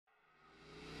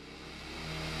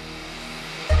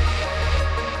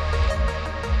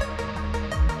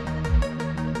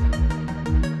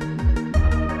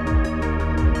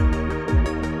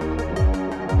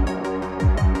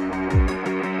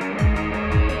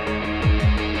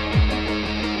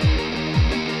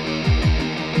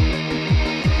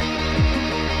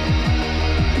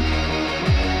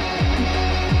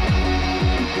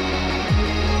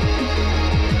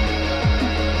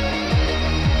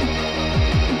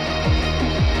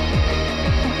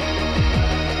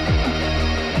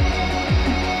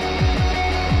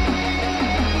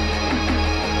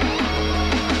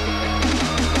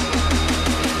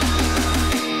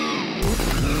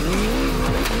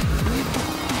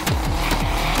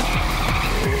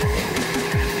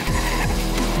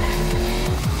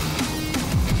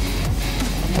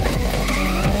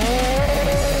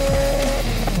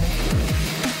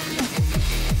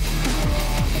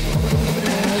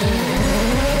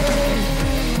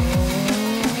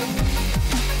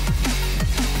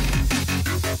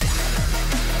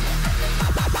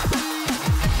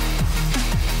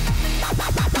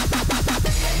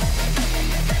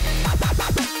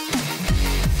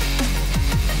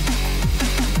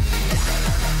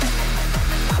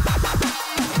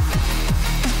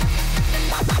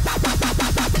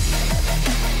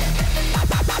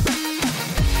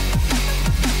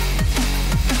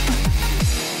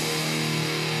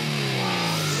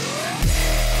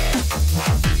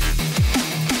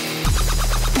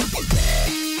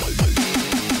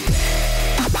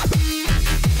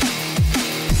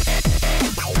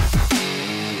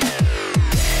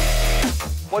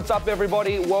What's up,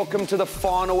 everybody? Welcome to the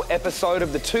final episode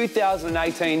of the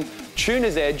 2018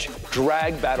 Tuner's Edge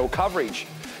drag battle coverage.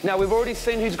 Now, we've already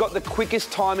seen who's got the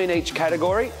quickest time in each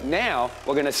category. Now,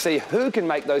 we're going to see who can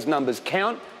make those numbers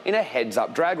count in a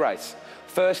heads-up drag race.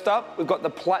 First up, we've got the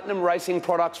Platinum Racing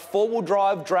Products four-wheel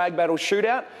drive drag battle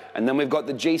shootout, and then we've got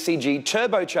the GCG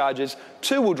Turbochargers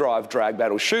two-wheel drive drag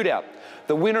battle shootout.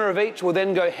 The winner of each will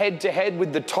then go head-to-head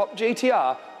with the top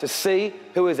GTR to see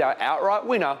who is our outright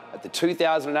winner at the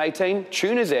 2018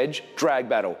 Tuner's Edge drag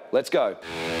battle. Let's go.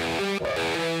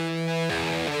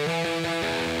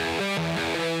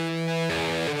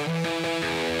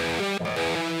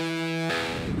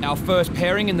 Our first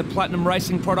pairing in the Platinum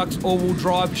Racing Products all-wheel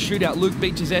drive shootout, Luke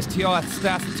Beach's STI,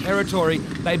 Staff Territory.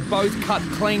 They both cut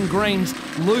clean greens.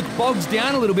 Luke bogs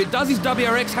down a little bit. Does his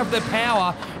WRX have the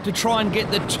power to try and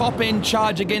get the top-end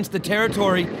charge against the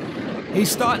Territory? He's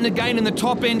starting to gain in the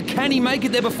top end. Can he make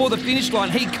it there before the finish line?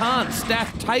 He can't.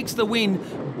 Staff takes the win.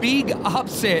 Big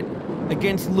upset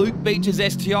against Luke Beach's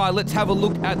STI. Let's have a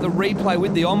look at the replay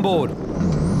with the onboard.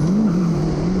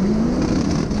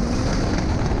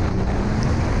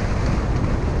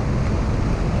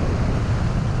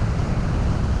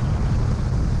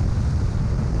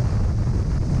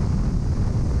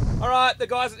 The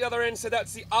guys at the other end said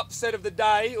that's the upset of the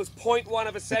day. It was 0.1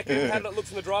 of a second. How did it look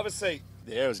from the driver's seat?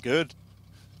 Yeah, it was good.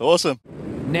 Awesome.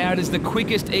 Now it is the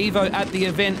quickest Evo at the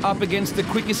event up against the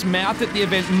quickest mouth at the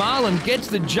event. Marlon gets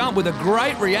the jump with a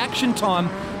great reaction time.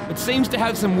 It seems to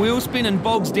have some wheel spin and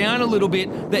bogs down a little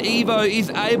bit. The Evo is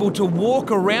able to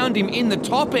walk around him in the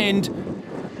top end.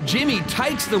 Jimmy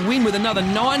takes the win with another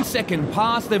 9-second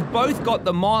pass. They've both got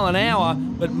the mile an hour,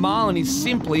 but Marlon is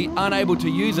simply unable to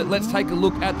use it. Let's take a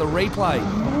look at the replay.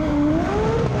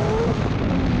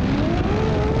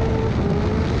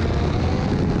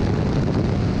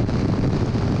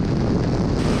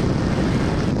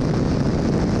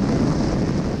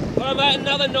 Well, mate,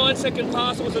 another 9-second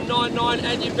pass. It was a 9.9,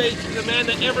 and you beat the man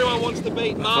that everyone wants to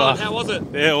beat. Marlon, how was it?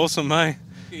 Yeah, awesome, mate.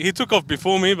 He took off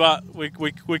before me, but we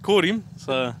caught him.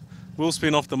 So we'll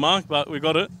spin off the mark, but we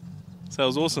got it. So it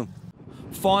was awesome.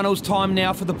 Finals time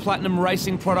now for the Platinum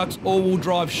Racing Products all-wheel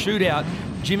drive shootout.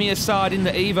 Jimmy Assad in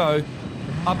the Evo,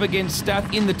 up against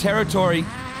Staff in the Territory.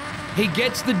 He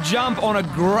gets the jump on a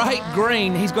great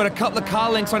green. He's got a couple of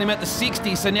car lengths on him at the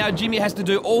 60, so now Jimmy has to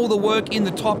do all the work in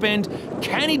the top end.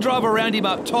 Can he drive around him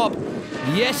up top?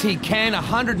 Yes, he can.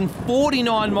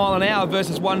 149 mile an hour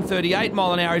versus 138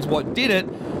 mile an hour is what did it.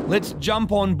 Let's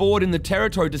jump on board in the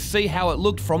Territory to see how it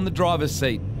looked from the driver's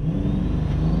seat.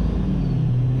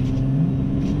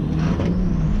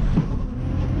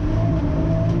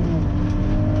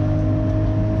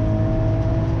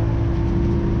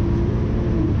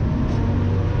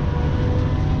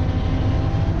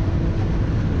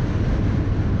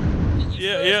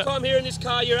 First time here in this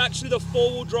car, you're actually the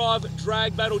four-wheel drive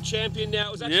drag battle champion now.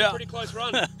 It was actually a pretty close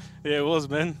run. Yeah, it was,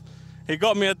 man. He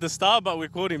got me at the start, but we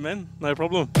caught him, man. No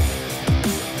problem.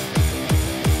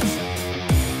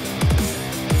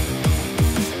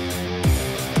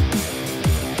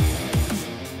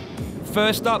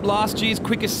 First up, last year's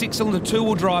quickest six-cylinder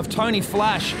two-wheel drive, Tony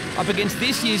Flash, up against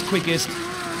this year's quickest.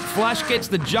 Flash gets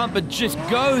the jump, but just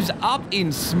goes up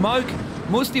in smoke.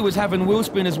 Musti was having wheel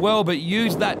spin as well, but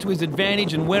used that to his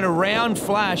advantage and went around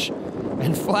Flash,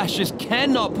 and Flash just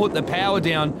cannot put the power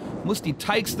down. Musti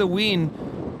takes the win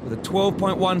with a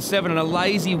 12.17 and a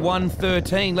lazy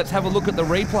 113. Let's have a look at the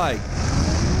replay.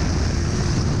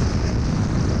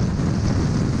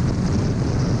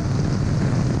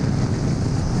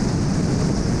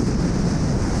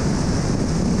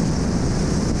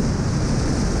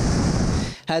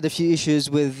 Had a few issues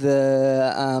with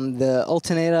the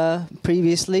alternator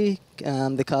previously.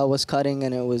 The car was cutting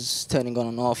and it was turning on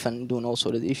and off and doing all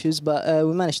sorts of issues, but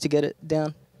we managed to get it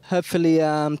down. Hopefully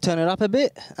turn it up a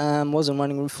bit. Wasn't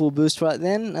running full boost right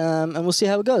then, and we'll see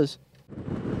how it goes.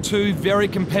 Two very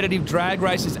competitive drag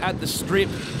races at the strip.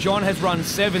 John has run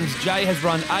 7s, Jay has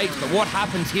run 8s, but what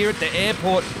happens here at the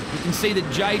airport, you can see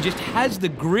that Jay just has the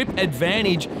grip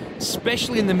advantage,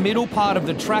 especially in the middle part of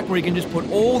the track where he can just put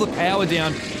all the power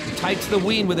down. He takes the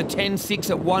win with a 10.6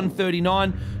 at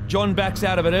 139. John backs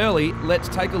out of it early. Let's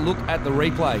take a look at the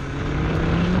replay.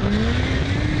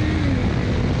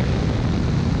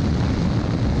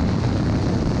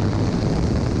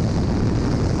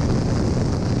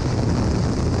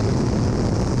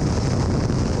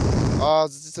 I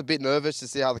was just a bit nervous to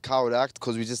see how the car would act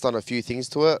because we just done a few things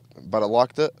to it, but I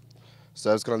liked it.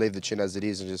 So I was going to leave the chin as it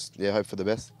is and just, hope for the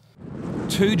best.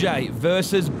 2J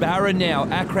versus Barra now.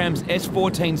 Akram's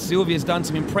S14 Sylvia's done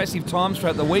some impressive times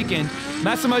throughout the weekend.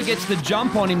 Massimo gets the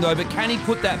jump on him though, but can he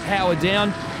put that power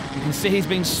down? You can see he's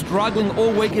been struggling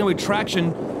all weekend with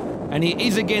traction, and he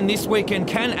is again this weekend.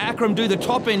 Can Akram do the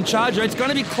top-end charger? It's going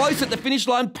to be close at the finish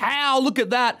line. Pow, look at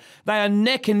that. They are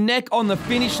neck and neck on the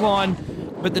finish line,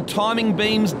 but the timing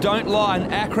beams don't lie,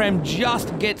 and Akram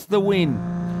just gets the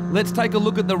win. Let's take a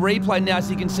look at the replay now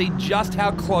so you can see just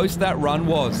how close that run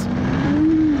was.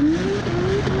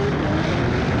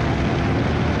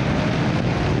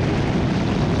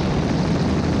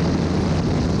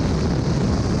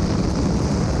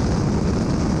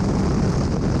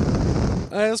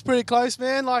 It was pretty close,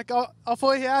 man. Like, I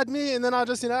thought he had me, and then I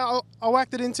just, I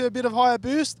whacked it into a bit of higher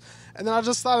boost, and then I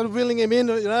just started wheeling him in.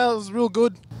 It was real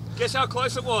good. Guess how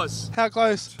close it was? How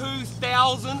close?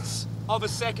 0.002 of a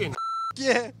second.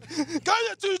 Yeah. Go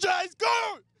you two, Jays,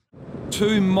 go!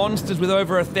 Two monsters with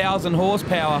over 1,000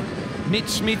 horsepower. Mitch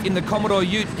Smith in the Commodore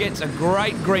Ute gets a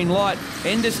great green light.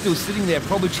 Ender's still sitting there,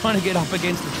 probably trying to get up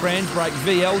against the Transbrake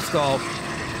VL style.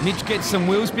 Mitch gets some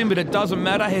wheel spin, but it doesn't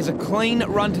matter. Has a clean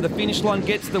run to the finish line,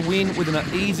 gets the win with an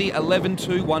easy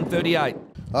 11.2, 138.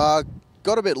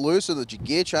 Got a bit loose with the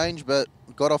gear change, but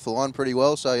got off the line pretty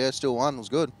well, so yeah, still won. It was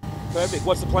good. Perfect.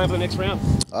 What's the plan for the next round?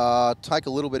 Take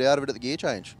a little bit out of it at the gear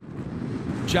change.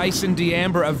 Jason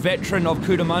D'Ambra, a veteran of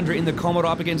Cootamundra in the Commodore,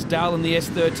 up against Dale in the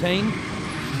S13.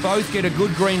 Both get a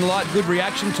good green light, good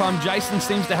reaction time. Jason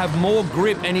seems to have more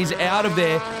grip and he's out of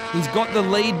there. He's got the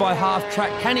lead by half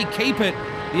track. Can he keep it?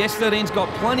 The S13's got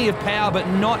plenty of power, but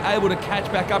not able to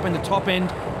catch back up in the top end.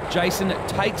 Jason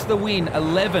takes the win,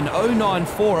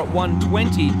 11.094 at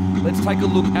 120. Let's take a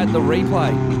look at the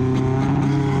replay.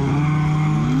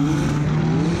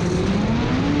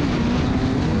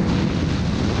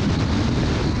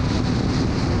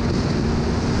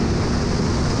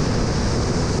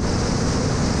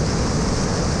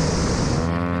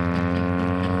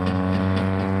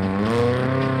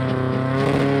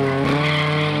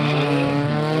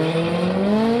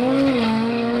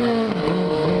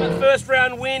 First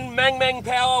round win, Mang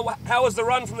Power. How was the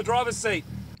run from the driver's seat?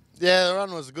 Yeah, the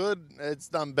run was good. It's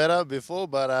done better before,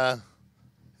 but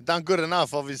done good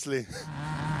enough, obviously.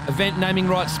 Event naming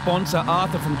rights sponsor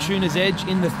Arthur from Tuner's Edge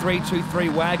in the 323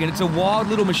 wagon. It's a wild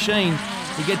little machine.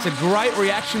 He gets a great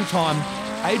reaction time.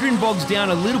 Adrian bogs down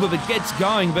a little bit but gets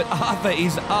going, but Arthur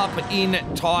is up in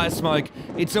tyre smoke.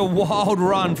 It's a wild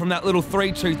run from that little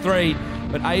 323,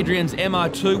 but Adrian's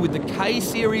MR2 with the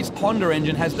K-Series Honda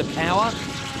engine has the power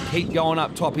to keep going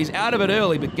up top. He's out of it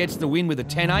early but gets the win with a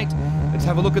 10.8. Let's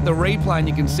have a look at the replay and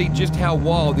you can see just how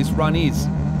wild this run is.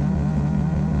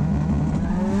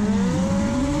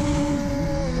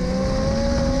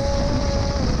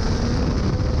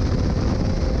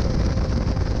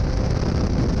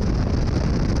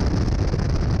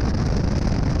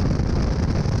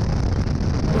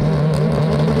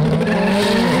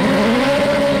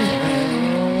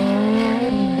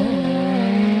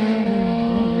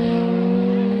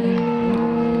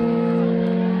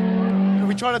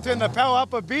 Trying to turn the power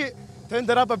up a bit, turned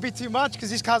it up a bit too much because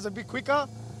this car's a bit quicker.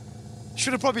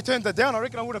 Should have probably turned it down. I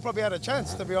reckon I would have probably had a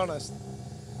chance, to be honest.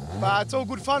 But it's all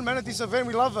good fun, man, at this event.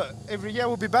 We love it. Every year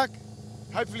we'll be back.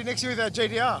 Hopefully next year with our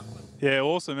JDR. Yeah,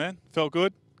 awesome, man. Felt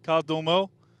good. Car's doing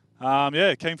well.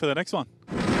 Yeah, keen for the next one.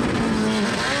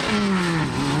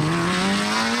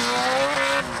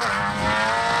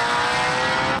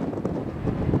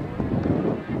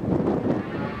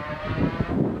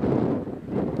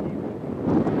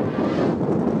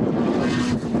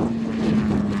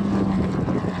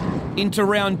 Into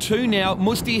round two now.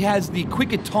 Musti has the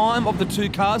quicker time of the two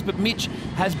cars, but Mitch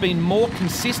has been more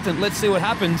consistent. Let's see what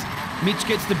happens. Mitch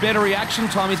gets the better reaction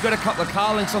time. He's got a couple of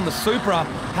car lengths on the Supra.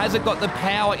 Has it got the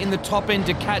power in the top end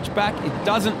to catch back? It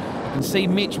doesn't. You can see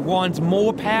Mitch winds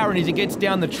more power and as he gets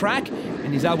down the track,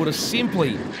 and he's able to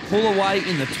simply pull away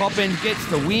in the top end, gets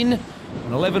the win.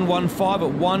 An 11.15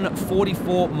 at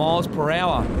 144 miles per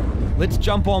hour. Let's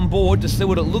jump on board to see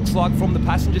what it looks like from the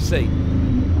passenger seat.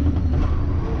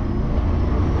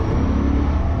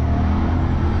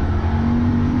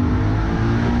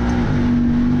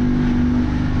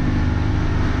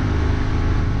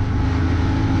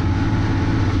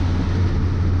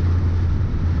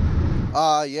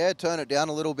 Yeah, turn it down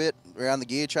a little bit around the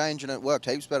gear change and it worked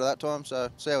heaps better that time, so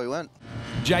see how we went.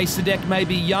 Jay Sadek may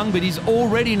be young, but he's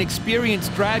already an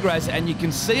experienced drag racer, and you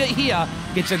can see it here.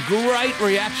 Gets a great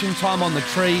reaction time on the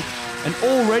tree and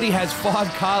already has 5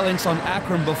 car lengths on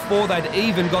Akram before they'd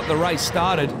even got the race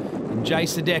started. And Jay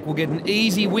Sadek will get an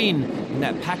easy win in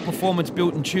that pack performance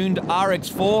built and tuned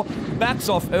RX4. Backs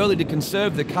off early to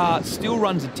conserve the car, still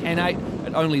runs a 10.8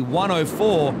 at only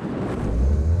 104.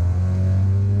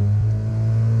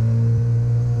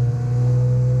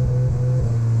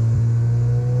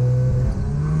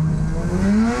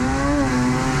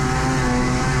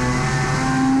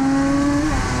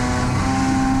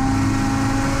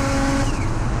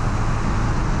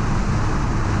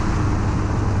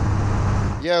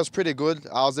 Yeah, it was pretty good.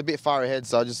 I was a bit far ahead,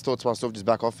 so I just thought to myself, just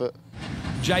back off it.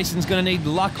 Jason's going to need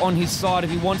luck on his side if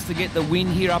he wants to get the win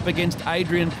here up against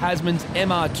Adrian Pasman's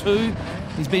MR2.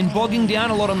 He's been bogging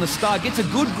down a lot on the start. Gets a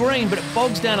good green, but it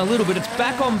bogs down a little bit. It's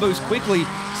back on boost quickly,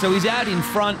 so he's out in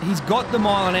front. He's got the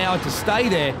mile an hour to stay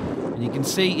there. And you can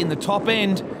see in the top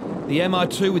end, the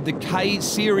MR2 with the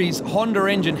K-Series Honda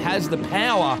engine has the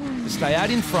power to stay out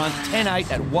in front, 10.8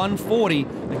 at 140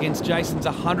 against Jason's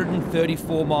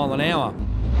 134 mile an hour.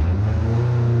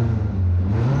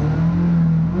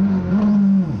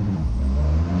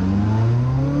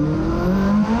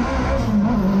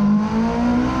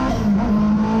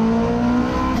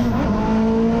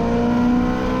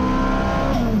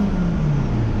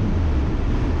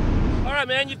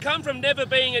 Man, you've come from never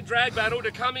being at drag battle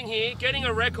to coming here, getting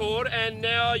a record, and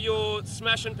now you're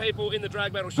smashing people in the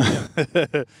drag battle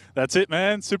shootout. That's it,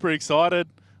 man. Super excited.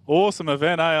 Awesome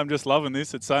event, eh? I'm just loving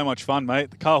this. It's so much fun,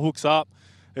 mate. The car hooks up.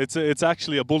 It's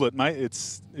actually a bullet, mate.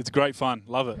 It's great fun.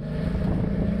 Love it.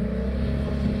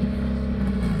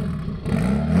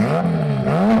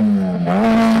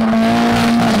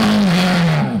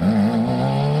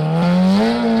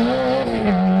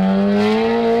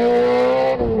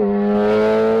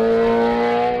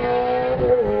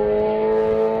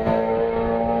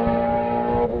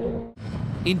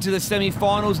 Into the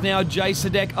semi-finals now, Jay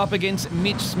Sadek up against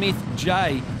Mitch Smith.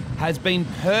 Jay has been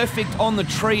perfect on the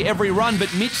tree every run,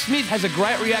 but Mitch Smith has a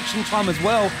great reaction time as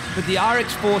well, but the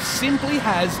RX4 simply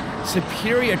has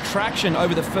superior traction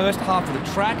over the first half of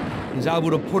the track. He's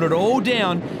able to put it all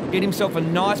down, get himself a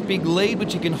nice big lead,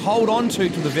 which he can hold on to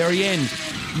the very end.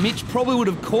 Mitch probably would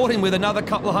have caught him with another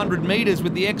couple of 100 metres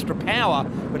with the extra power,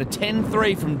 but a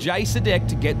 10.3 from Jay Sadek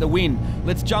to get the win.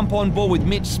 Let's jump on board with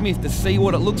Mitch Smith to see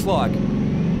what it looks like.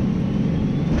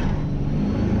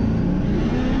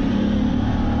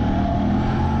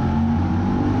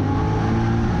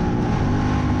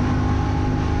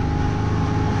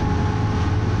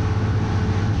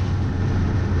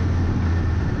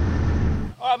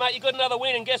 All right, mate, you got another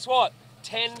win, and guess what?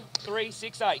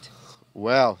 10.368.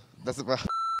 Wow, that's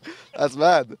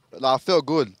mad. No, I felt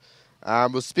good.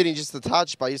 Was spinning just a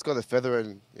touch, but I just got the feather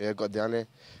and yeah, got down there.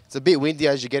 It's a bit windy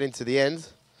as you get into the end,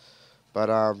 but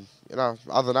you know,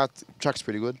 other than that, track's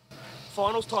pretty good.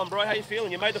 Finals time, bro. How you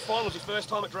feeling? You made the finals your first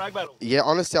time at drag battle. Yeah,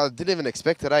 honestly, I didn't even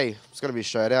expect it. It's gonna be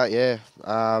straight out. Yeah,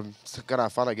 it's gonna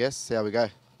have fun, I guess. See how we go.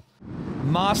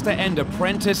 Master and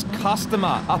apprentice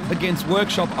customer up against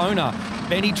workshop owner.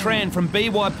 Benny Tran from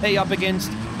BYP up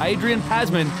against Adrian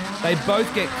Pasman. They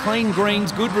both get clean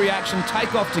greens, good reaction,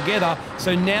 take off together.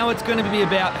 So now it's going to be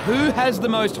about who has the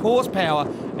most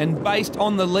horsepower, and based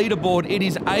on the leaderboard, it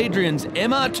is Adrian's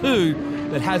MR2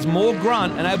 that has more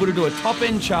grunt and able to do a top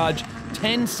end charge,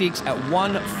 10.6 at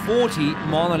 140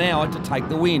 mile an hour to take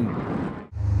the win.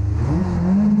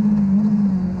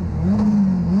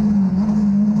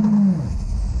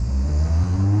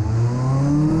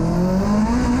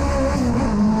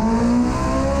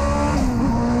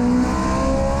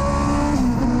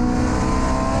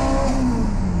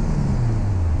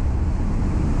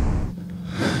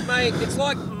 It's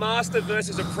like master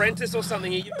versus apprentice or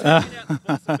something. You've taken out the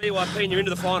boss of BYP and you're into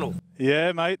the final.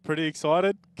 Yeah, mate, pretty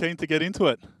excited. Keen to get into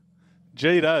it.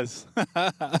 Gee, does.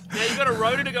 Now, you've got a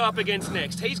Rotary to go up against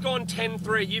next. He's gone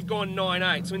 10.3, you've gone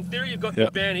 9.8. So in theory, you've got the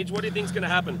advantage. What do you think's going to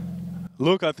happen?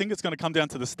 Look, I think it's going to come down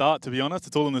to the start, to be honest.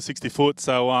 It's all in the 60 foot.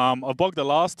 So I've bogged the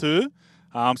last two.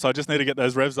 So I just need to get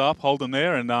those revs up, hold them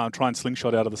there, and try and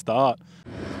slingshot out of the start.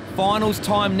 Finals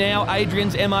time now.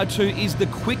 Adrian's MR2 is the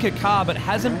quicker car, but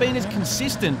hasn't been as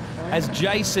consistent as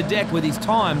Jay Sadek with his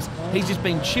times. He's just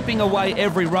been chipping away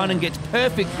every run and gets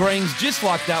perfect greens just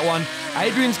like that one.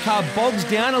 Adrian's car bogs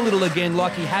down a little again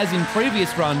like he has in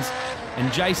previous runs,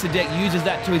 and Jay Sadek uses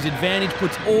that to his advantage,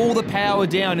 puts all the power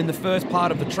down in the first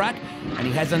part of the track, and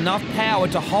he has enough power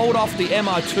to hold off the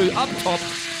MR2 up top,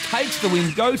 takes the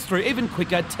win, goes through even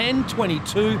quicker,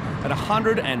 10.22 at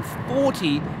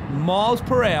 140 miles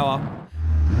per hour.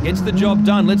 Gets the job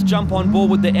done. Let's jump on board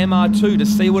with the MR2 to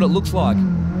see what it looks like.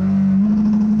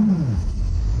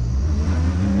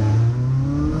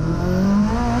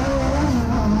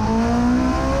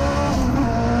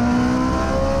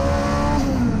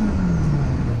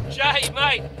 Jay,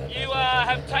 mate, you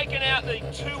have taken out the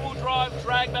two-wheel drive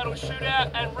drag battle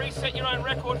shootout and reset your own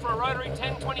record for a Rotary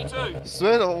 10.22.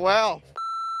 Swear to wow.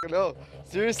 No,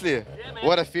 seriously. Yeah, man.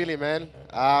 What a feeling, man.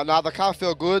 Nah, the car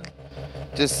felt good.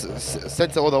 Just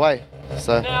sent it all the way.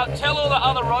 So Now, tell all the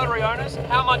other Rotary owners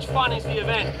how much fun is the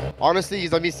event. honestly,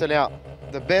 you're missing out.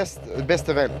 The best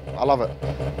event. I love it.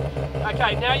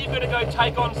 Okay, now you've got to go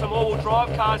take on some all-wheel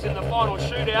drive cars in the final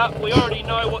shootout. We already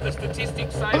know what the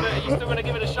statistics say, but are you still going to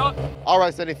give it a shot? I'll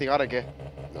race anything, I don't care.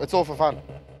 It's all for fun.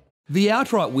 The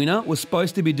outright winner was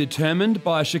supposed to be determined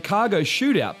by a Chicago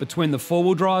shootout between the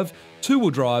four-wheel drive, two-wheel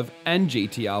drive and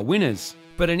GTR winners.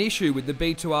 But an issue with the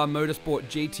B2R Motorsport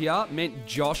GTR meant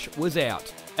Josh was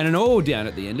out. And an oil down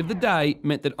at the end of the day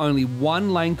meant that only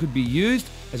one lane could be used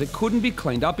as it couldn't be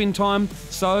cleaned up in time,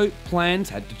 so plans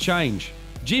had to change.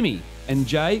 Jimmy and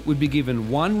Jay would be given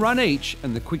one run each,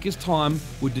 and the quickest time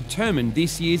would determine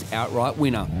this year's outright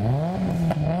winner.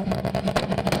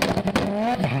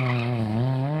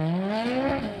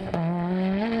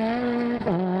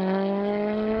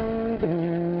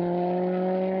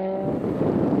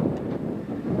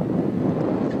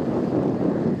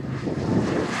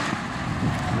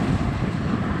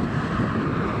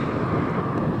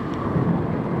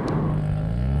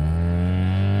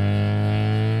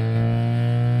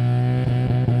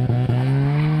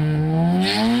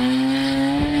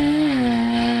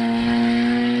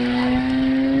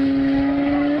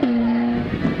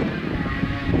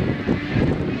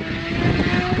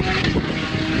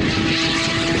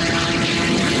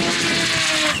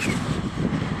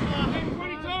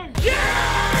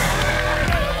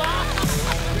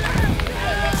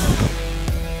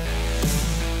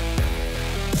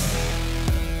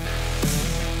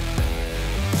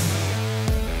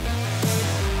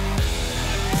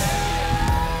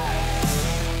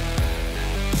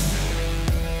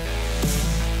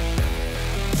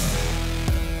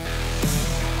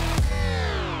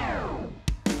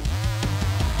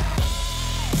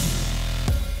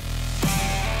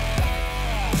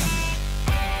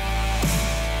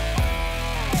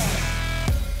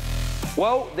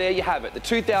 Well, there you have it. The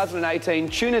 2018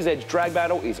 Tuner's Edge Drag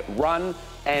Battle is run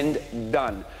and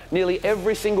done. Nearly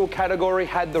every single category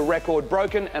had the record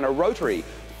broken, and a Rotary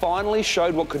finally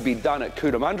showed what could be done at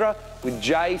Cootamundra, with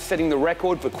Jay setting the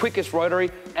record for quickest Rotary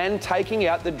and taking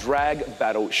out the Drag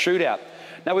Battle Shootout.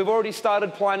 Now, we've already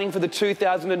started planning for the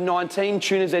 2019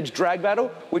 Tuner's Edge Drag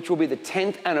Battle, which will be the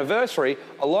 10th anniversary,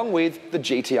 along with the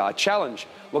GTR Challenge.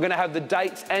 We're going to have the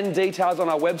dates and details on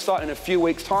our website in a few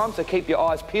weeks' time, so keep your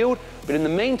eyes peeled. But in the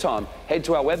meantime, head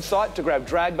to our website to grab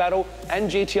Drag Battle and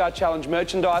GTR Challenge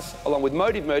merchandise, along with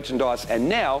Motive merchandise, and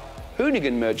now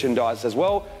Hoonigan merchandise, as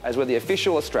well as we're the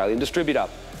official Australian distributor.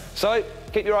 So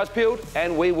keep your eyes peeled,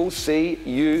 and we will see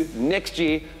you next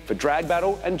year for Drag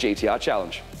Battle and GTR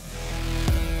Challenge.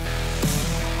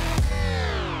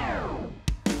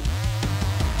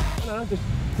 No, just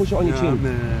push it on your chin.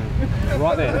 Man.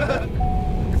 Right there.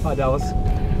 Hi, Dallas.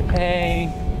 Hey.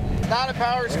 Not a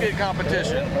power skid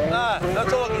competition. Nah,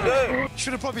 that's all I can do.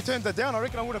 Should have probably turned that down. I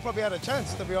reckon I would have probably had a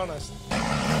chance, to be honest.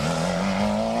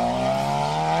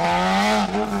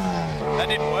 That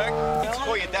didn't work. Let's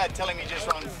call your dad, tell him he just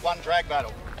run one drag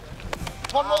battle.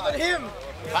 One more than him.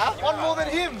 Huh? One more than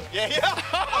him. Yeah, yeah.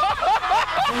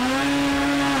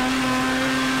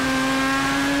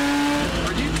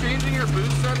 Are you changing your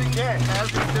boost setting? Yeah.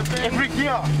 As we dip in? Every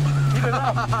gear. Keep it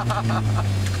up.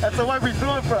 That's the way we do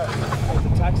it, bro. It's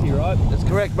a taxi, right? That's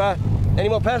correct, bro. Any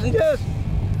more passengers?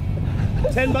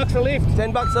 $10 a lift.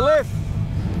 $10 a lift.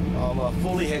 I'm a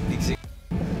fully hectic.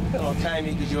 I came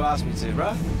here because you asked me to,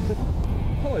 bro.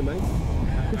 Hello, mate.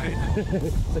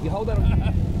 So if you hold that on...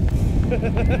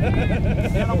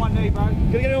 Get on one knee, bro.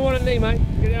 Get on one knee, mate.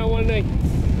 Get down on one knee.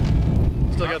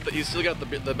 You still got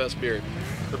the best beard.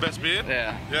 The best beard?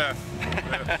 Yeah. Yeah.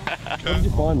 What did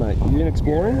you find, mate? You been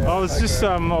exploring? I was just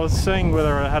I was seeing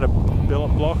whether it had a billet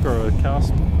block or a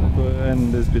cast,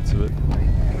 and there's bits of it.